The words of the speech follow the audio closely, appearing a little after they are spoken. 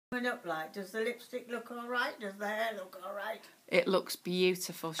Up like, does the lipstick look all right? Does the hair look all right? It looks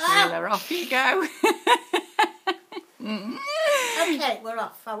beautiful, Sheila. Off you go. Okay, we're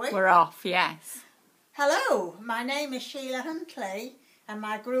off, are we? We're off, yes. Hello, my name is Sheila Huntley and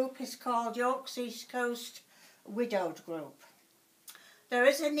my group is called York's East Coast Widowed Group. There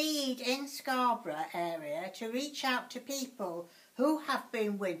is a need in Scarborough area to reach out to people who have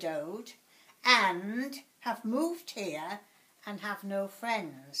been widowed and have moved here and have no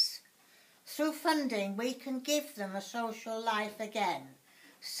friends. Through funding we can give them a social life again,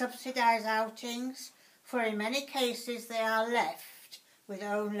 subsidise outings, for in many cases they are left with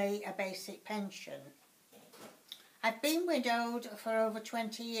only a basic pension. I've been widowed for over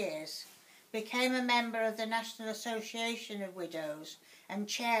 20 years, became a member of the National Association of Widows and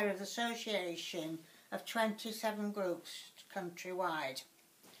chair of the Association of 27 groups countrywide.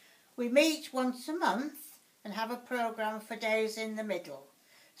 We meet once a month and have a programme for days in the middle,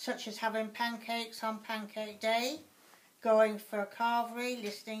 such as having pancakes on Pancake Day, going for a carvery,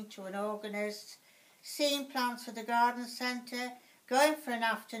 listening to an organist, seeing plants at the garden centre, going for an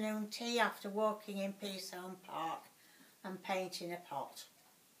afternoon tea after walking in Peaceholm Park, and painting a pot.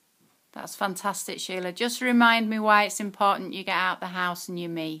 That's fantastic, Sheila. Just remind me why it's important you get out the house and you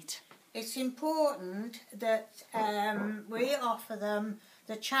meet. It's important that we offer them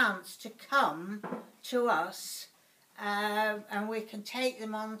the chance to come to us and we can take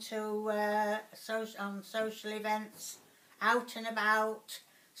them on to social events, out and about,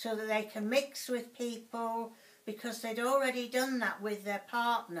 so that they can mix with people, because they'd already done that with their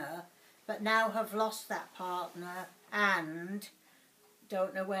partner but now have lost that partner and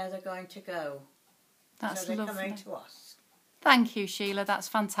don't know where they're going to go. That's so they're lovely. Coming to us. Thank you, Sheila. That's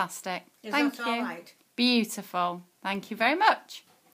fantastic. Is Thank that you. all right? Beautiful. Thank you very much.